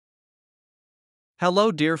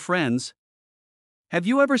Hello, dear friends. Have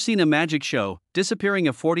you ever seen a magic show, disappearing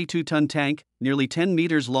a 42-ton tank, nearly 10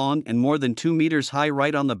 meters long and more than 2 meters high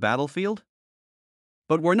right on the battlefield?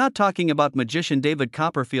 But we're not talking about Magician David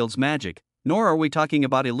Copperfield's magic, nor are we talking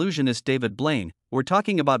about Illusionist David Blaine. We're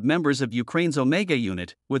talking about members of Ukraine's Omega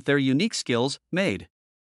unit, with their unique skills, made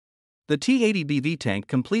the T-80BV tank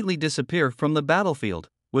completely disappear from the battlefield,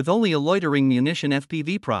 with only a loitering munition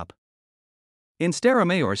FPV prop. In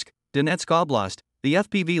Staromayorske, Donetsk Oblast, the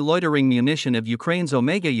FPV loitering munition of Ukraine's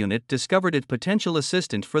Omega unit discovered its potential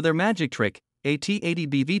assistant for their magic trick, a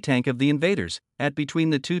T-80BV tank of the invaders, at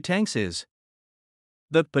between the two tanks is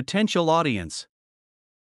the potential audience.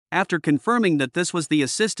 After confirming that this was the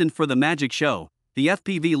assistant for the magic show, the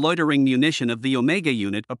FPV loitering munition of the Omega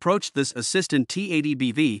unit approached this assistant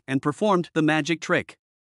T-80BV and performed the magic trick.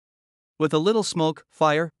 With a little smoke,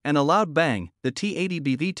 fire, and a loud bang, the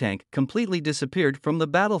T-80BV tank completely disappeared from the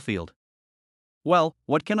battlefield. Well,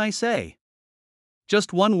 what can I say?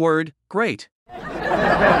 Just one word: great.